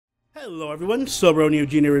Hello everyone,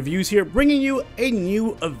 Neogenia Reviews here, bringing you a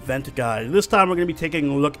new event guide. This time we're going to be taking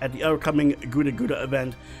a look at the upcoming GUDAGUDA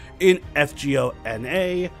event in FGO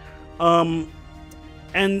NA.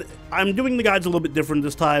 And I'm doing the guides a little bit different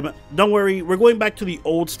this time. Don't worry, we're going back to the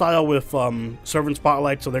old style with servant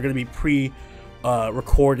spotlight, so they're going to be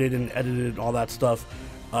pre-recorded and edited and all that stuff.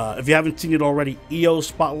 If you haven't seen it already, EO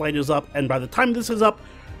Spotlight is up, and by the time this is up,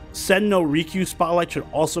 Sen no Rikyu Spotlight should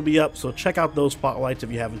also be up, so check out those spotlights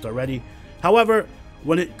if you haven't already. However,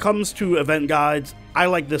 when it comes to event guides, I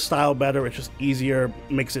like this style better. It's just easier,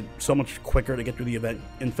 makes it so much quicker to get through the event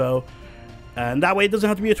info. And that way it doesn't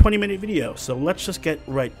have to be a 20-minute video. So let's just get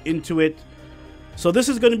right into it. So this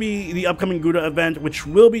is going to be the upcoming GUDA event, which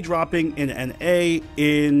will be dropping in NA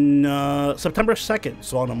in September 2nd,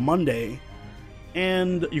 so on a Monday.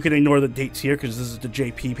 And you can ignore the dates here because this is the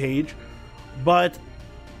JP page. But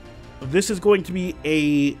this is going to be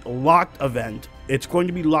a locked event. It's going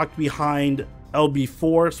to be locked behind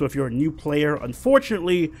LB4, so if you're a new player,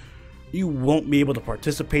 unfortunately, you won't be able to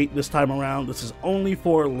participate this time around. This is only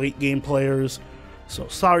for late game players, so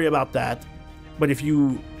sorry about that. But if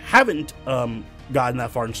you haven't gotten that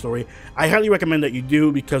far in the story, I highly recommend that you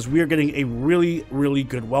do, because we are getting a really, really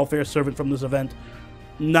good welfare servant from this event.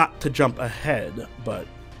 Not to jump ahead, but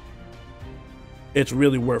it's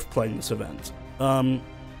really worth playing this event.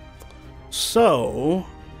 So,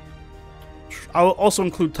 I'll also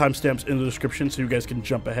include timestamps in the description so you guys can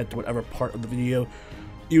jump ahead to whatever part of the video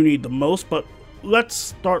you need the most. But let's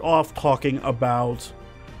start off talking about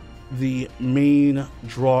the main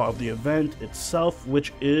draw of the event itself,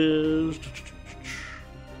 which is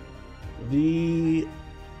the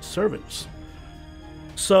servants.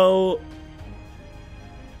 So,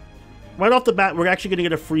 right off the bat, we're actually going to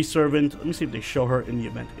get a free servant. Let me see if they show her in the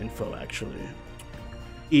event info, actually.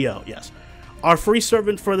 EO, yes. Our free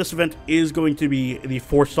servant for this event is going to be the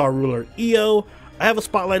 4-star ruler EO. I have a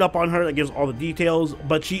spotlight up on her that gives all the details,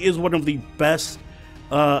 but she is one of the best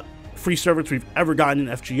free servants we've ever gotten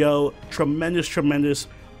in FGO. Tremendous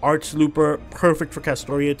arts looper, perfect for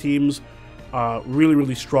Castoria teams. Really,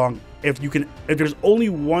 really strong. If there's only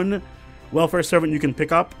one welfare servant you can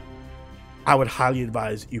pick up, I would highly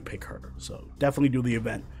advise you pick her. So definitely do the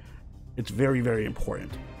event. It's very, very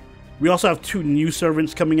important. We also have two new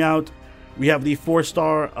servants coming out. We have the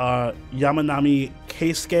 4-star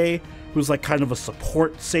Yamataikoku, who's like kind of a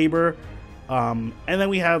support saber. And then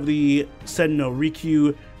we have the Sen no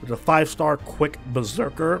Rikyu, with a 5-star quick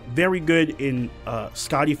berserker. Very good in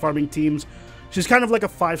Scotty farming teams. She's kind of like a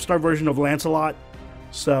 5-star version of Lancelot.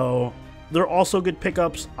 So they're also good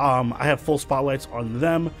pickups. I have full spotlights on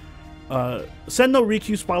them. Sen no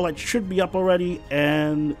Rikyu spotlight should be up already,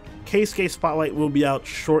 and Keisuke spotlight will be out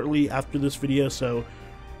shortly after this video, so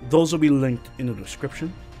those will be linked in the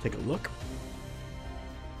description. Take a look.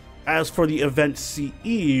 As for the event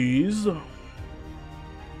CEs,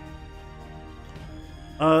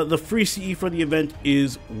 the free CE for the event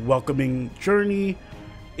is Welcoming Journey.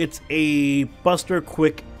 It's a Buster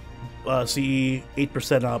Quick CE,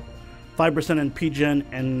 8% up, 5% NP gen,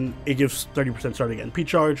 and it gives 30% starting NP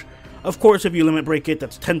charge. Of course, if you limit break it,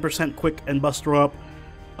 that's 10% quick and Buster up.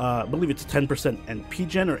 I believe it's 10% NP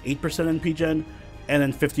gen or 8% NP gen, and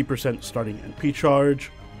then 50% starting NP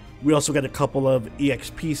charge. We also get a couple of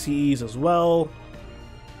EXP CEs as well.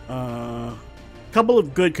 Couple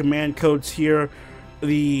of good command codes here.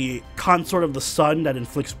 The Consort of the Sun that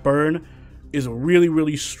inflicts burn is really,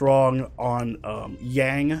 really strong on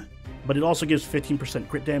Yang, but it also gives 15%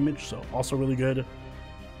 crit damage, so also really good.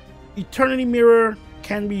 Eternity Mirror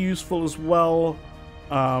can be useful as well,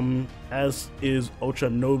 as is Ocha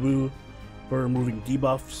Nobu for removing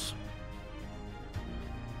debuffs.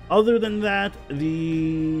 Other than that,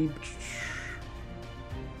 the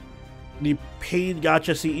paid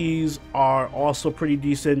gacha CEs are also pretty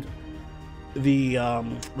decent. The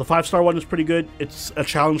 5-star one is pretty good. It's a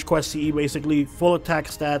challenge quest CE, basically full attack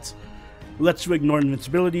stats, lets you ignore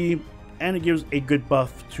invincibility, and it gives a good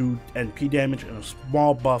buff to NP damage and a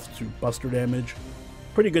small buff to Buster damage.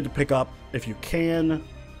 Pretty good to pick up if you can.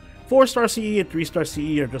 4-star CE and 3-star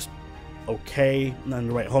CE are just okay, nothing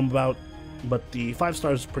to write home about, but the 5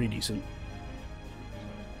 stars is pretty decent.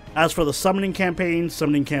 As for the Summoning Campaign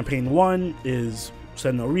 1 is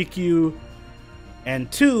Sen no Rikyu,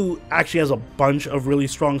 and 2 actually has a bunch of really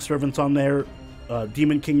strong servants on there.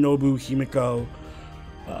 Demon King Nobu, Himiko,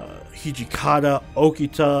 Hijikata,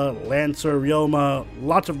 Okita, Lancer, Ryoma,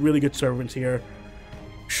 lots of really good servants here.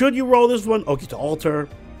 Should you roll this one? Okita Altar.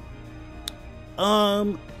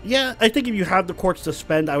 Yeah, I think if you have the quartz to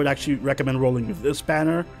spend, I would actually recommend rolling this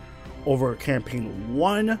banner over Campaign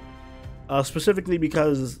 1. Specifically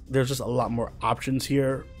because there's just a lot more options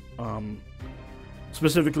here.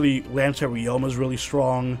 Specifically, Lancer Ryoma is really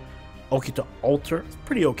strong. Okita Alter is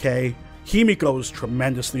pretty okay. Himiko is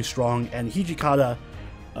tremendously strong, and Hijikata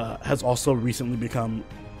has also recently become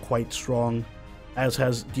quite strong, as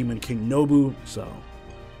has Demon King Nobu, so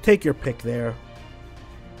take your pick there.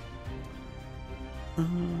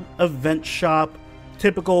 Event shop,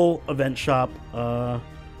 typical event shop.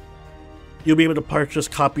 You'll be able to purchase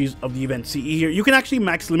copies of the event CE here. You can actually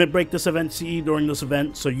max limit break this event CE during this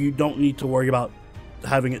event, so you don't need to worry about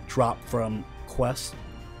having it drop from quests.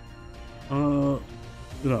 You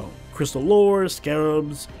know, crystal lores,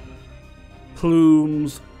 scarabs,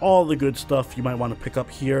 plumes, all the good stuff you might want to pick up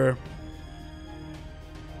here.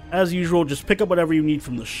 As usual, just pick up whatever you need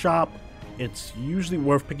from the shop. It's usually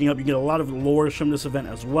worth picking up. You get a lot of lores from this event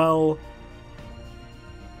as well.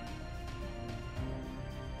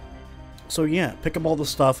 So yeah, pick up all the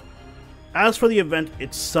stuff. As for the event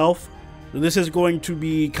itself, this is going to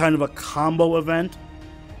be kind of a combo event.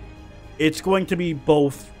 It's going to be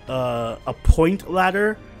both a point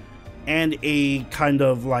ladder and a kind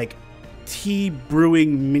of like tea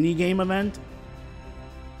brewing minigame event.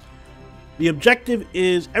 The objective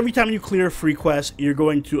is every time you clear a free quest, you're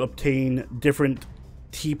going to obtain different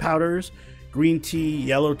tea powders, green tea,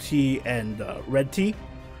 yellow tea, and red tea.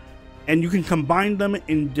 And you can combine them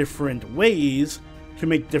in different ways to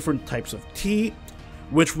make different types of tea,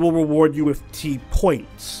 which will reward you with tea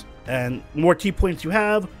points. And the more tea points you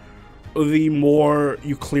have, the more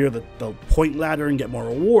you clear the point ladder and get more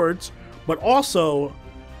rewards. But also,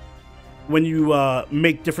 when you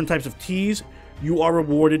make different types of teas, you are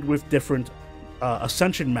rewarded with different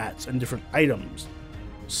ascension mats and different items.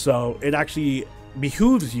 So it actually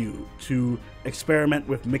behooves you to experiment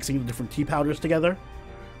with mixing the different tea powders together.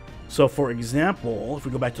 So for example, if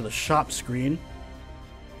we go back to the shop screen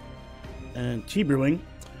and tea brewing,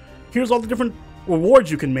 here's all the different rewards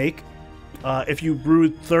you can make. If you brew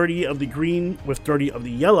 30 of the green with 30 of the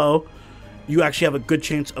yellow, you actually have a good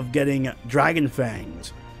chance of getting dragon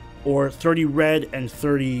fangs. Or 30 red and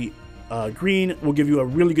 30 green will give you a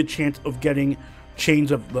really good chance of getting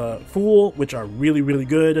chains of the fool, which are really, really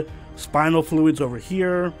good. Spinal fluids over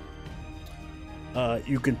here.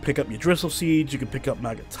 You can pick up your Drizzle Seeds, you can pick up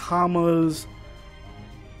Magatamas.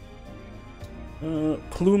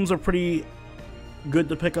 Plumes are pretty good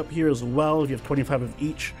to pick up here as well if you have 25 of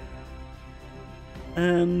each.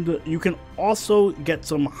 And you can also get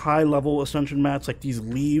some high level ascension mats like these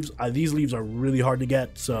leaves. These leaves are really hard to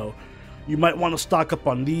get, so you might want to stock up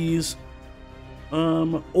on these.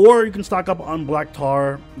 Or you can stock up on Black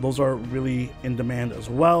Tar. Those are really in demand as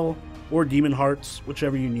well. Or Demon Hearts,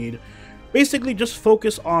 whichever you need. Basically, just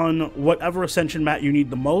focus on whatever ascension mat you need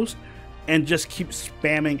the most, and just keep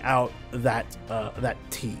spamming out that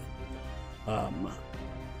tea,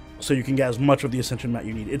 so you can get as much of the ascension mat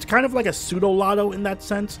you need. It's kind of like a pseudo lotto in that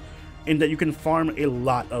sense, in that you can farm a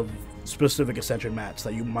lot of specific ascension mats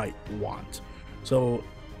that you might want. So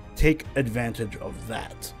take advantage of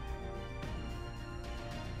that.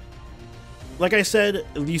 Like I said,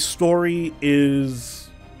 the story is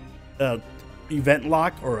event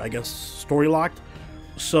locked, or I guess story locked,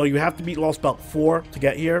 so you have to beat Lost Belt 4 to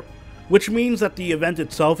get here, which means that the event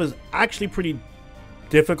itself is actually pretty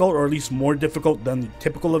difficult, or at least more difficult than the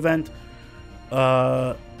typical event.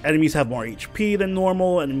 Enemies have more HP than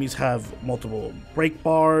normal, enemies have multiple break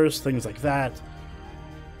bars, things like that,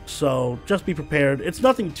 so just be prepared. It's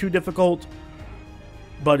nothing too difficult,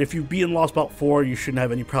 but if you've beaten Lost Belt 4, you shouldn't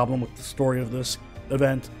have any problem with the story of this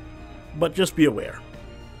event, but just be aware.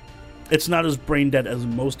 It's not as brain dead as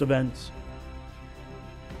most events.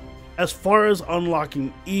 As far as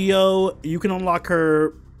unlocking Io, you can unlock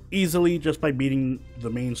her easily just by beating the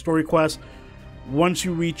main story quest. Once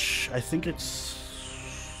you reach, I think it's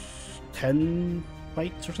 10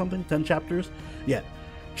 fights or something, 10 chapters. Yeah,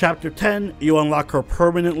 chapter 10, you unlock her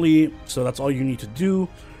permanently, so that's all you need to do.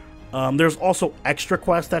 There's also extra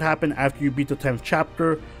quests that happen after you beat the 10th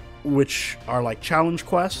chapter, which are like challenge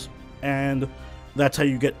quests, and that's how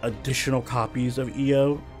you get additional copies of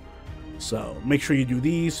Io. So make sure you do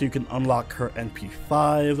these so you can unlock her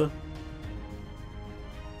NP5.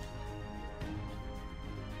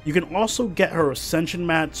 You can also get her ascension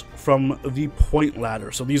mats from the point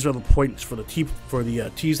ladder. So these are the points for the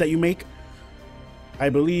teas that you make. I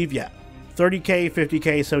believe, yeah, 30k,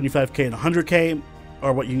 50k, 75k, and 100k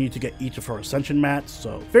are what you need to get each of her ascension mats.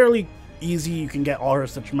 So fairly easy. You can get all her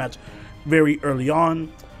ascension mats very early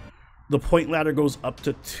on. The point ladder goes up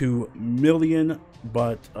to 2 million,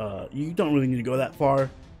 but you don't really need to go that far.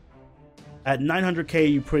 At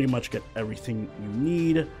 900k, you pretty much get everything you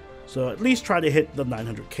need. So at least try to hit the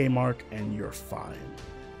 900k mark and you're fine.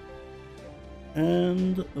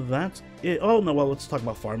 And that's it. Oh no, well, let's talk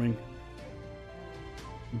about farming.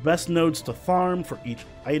 Best nodes to farm for each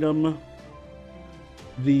item.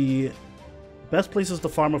 The best places to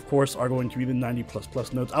farm, of course, are going to be the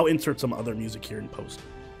 90++ nodes. I'll insert some other music here in post.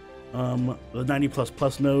 The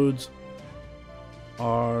 90++ nodes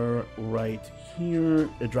are right here.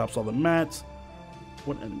 It drops all the mats.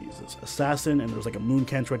 What enemy is this? Assassin, and there's like a moon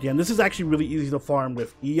cancer at the end. This is actually really easy to farm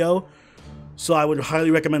with EO, so I would highly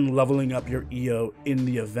recommend leveling up your EO in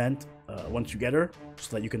the event once you get her,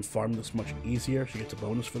 so that you can farm this much easier. She gets a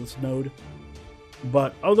bonus for this node.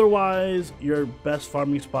 But otherwise, your best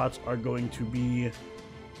farming spots are going to be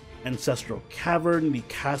Ancestral Cavern, the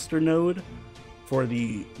caster node for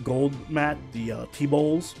the gold mat, the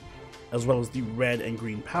T-bowls, as well as the red and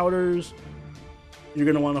green powders. You're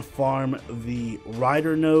going to want to farm the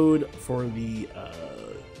Rider node for the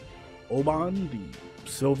Oban, the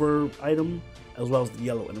silver item, as well as the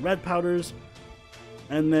yellow and red powders.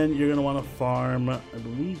 And then you're going to want to farm, I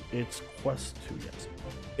believe it's Quest 2, yes.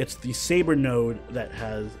 It's the Saber node that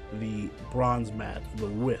has the bronze mat, the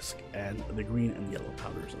Whisk, and the green and yellow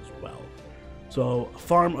powders as well. So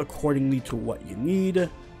farm accordingly to what you need,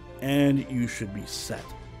 and you should be set.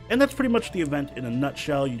 And that's pretty much the event in a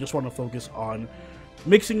nutshell. You just want to focus on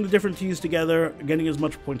mixing the different teas together, getting as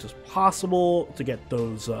much points as possible to get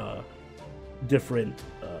those different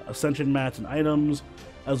Ascension mats and items,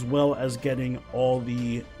 as well as getting all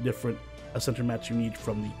the different Ascension mats you need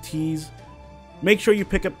from the teas. Make sure you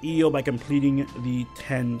pick up EO by completing the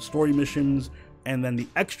 10 story missions, and then the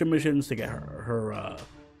extra missions to get her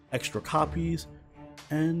extra copies,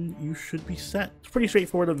 and you should be set. It's a pretty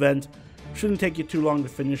straightforward event. Shouldn't take you too long to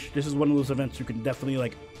finish. This is one of those events you can definitely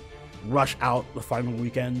like rush out the final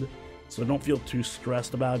weekend, so don't feel too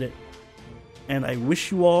stressed about it. And I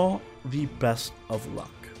wish you all the best of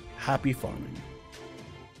luck. Happy farming.